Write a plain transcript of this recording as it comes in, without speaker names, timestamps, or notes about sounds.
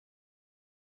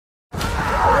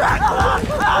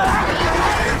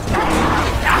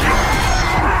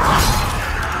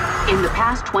In the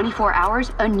past 24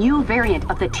 hours, a new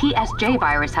variant of the TSJ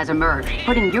virus has emerged,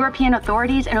 putting European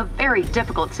authorities in a very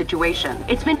difficult situation.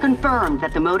 It's been confirmed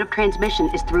that the mode of transmission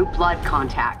is through blood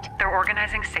contact. They're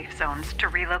organizing safe zones to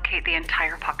relocate the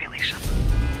entire population.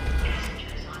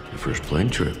 Your first plane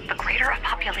trip. The greater a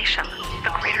population,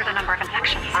 the greater the number of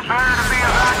infections. Prepare to be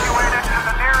evacuated to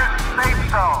the nearest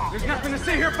safe zone. There's nothing to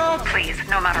see here, folks. Please,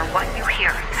 no matter what you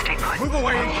hear, stay put. Move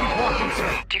away and keep walking,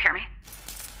 sir. Do you hear me?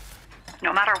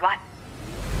 No matter what.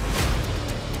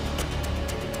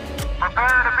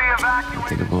 Prepare to be evacuated.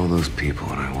 Think of all those people,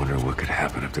 and I wonder what could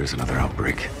happen if there's another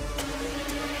outbreak.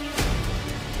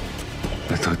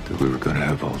 I thought that we were gonna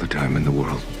have all the time in the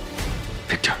world.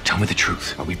 Victor, tell me the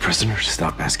truth. Are we prisoners?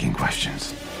 Stop asking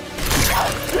questions.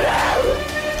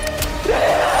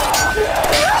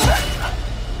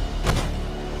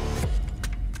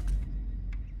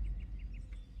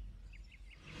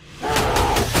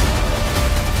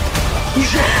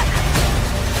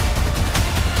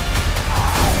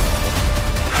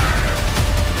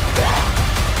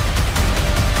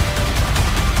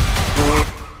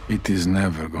 It is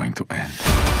never going to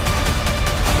end.